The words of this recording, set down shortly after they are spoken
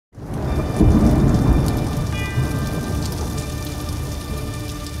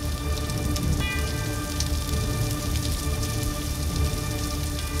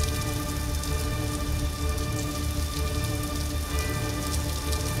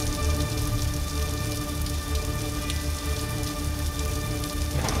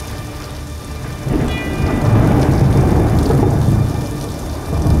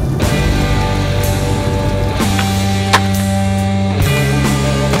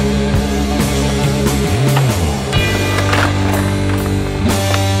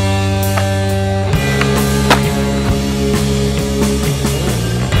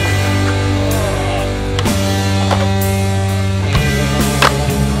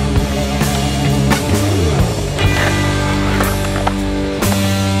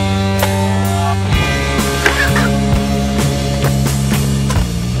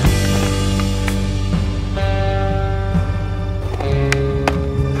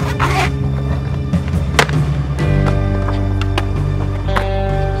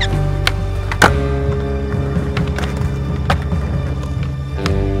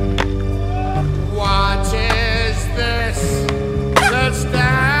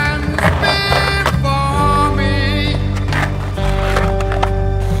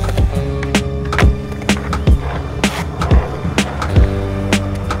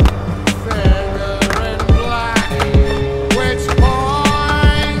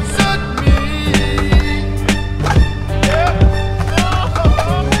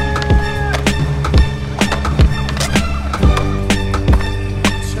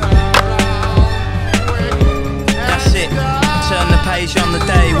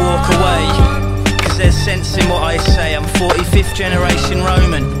sense in what I say. I'm 45th generation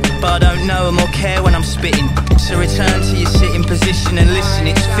Roman, but I don't know them or care when I'm spitting. So return to your sitting position and listen,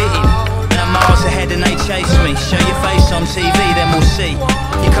 it's fitting. And I'm miles ahead and they chase me. Show your face on TV, then we'll see.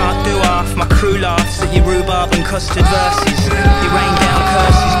 You can't do half, my crew laughs at your rhubarb and custard verses. You rain down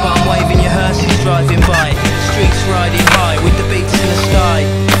curses, but I'm waving your hearses driving by. Streets riding high with the beats in the sky.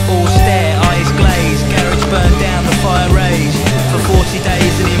 All stare, eyes glazed, garage burned down, the fire raged. For 40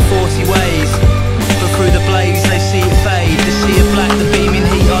 days and in 40 ways. But through the blaze they see it fade. The sea of black, the beaming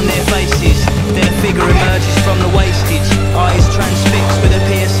heat on their faces. Then a figure emerges from the wastage, eyes transfixed with a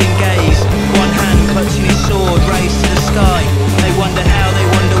piercing gaze. One hand clutching his sword, raised to the sky. They wonder how, they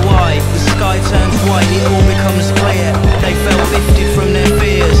wonder why. The sky turns white, it all becomes clear. They felt lifted from their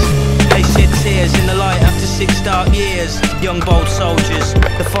fears. They shed tears in the light after 6 dark years. Young bold soldiers,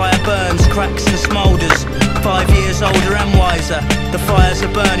 the fire burns, cracks and smoulders. 5 years older and wiser. The fires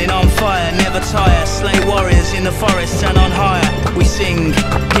are burning on fire, never tire. Slay warriors in the forests and on higher. We sing,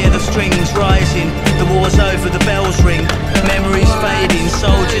 hear the strings rising. The war's over, the bells ring. Memories fading,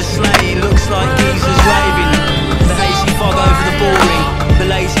 soldiers slain. Looks like geezers raving. The hazy fog over the boring. The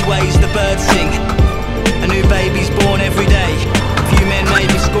lazy ways the birds sing. A new baby's born every day. Few men may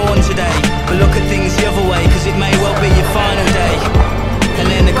be scorned today, but look at things the other